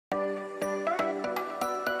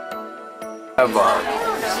We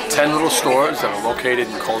have 10 little stores that are located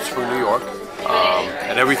in Cold Spring, New York.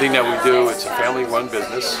 And everything that we do, it's a family-run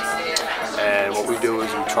business. And what we do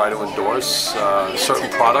is we try to endorse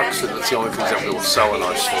certain products, and that's the only things that we will sell in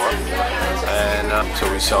our store. And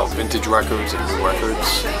so we sell vintage records and new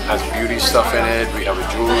records. It has beauty stuff in it. We have a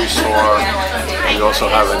jewelry store. And we also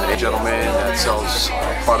have a gentleman that sells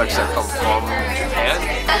products that come from Japan.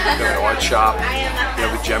 We have an art shop. We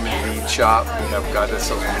have a gem and bead shop. We have a guy that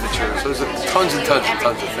sells miniatures. So there's tons and tons and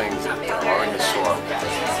tons of things that are in the store.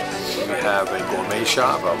 We have a gourmet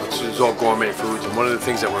shop, which is all gourmet foods, and one of the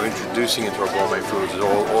things that we're introducing into our gourmet foods is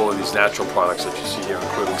all of these natural products that you see here,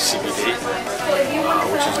 including CBD,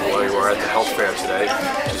 which is why we're at the health fair today.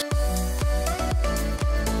 You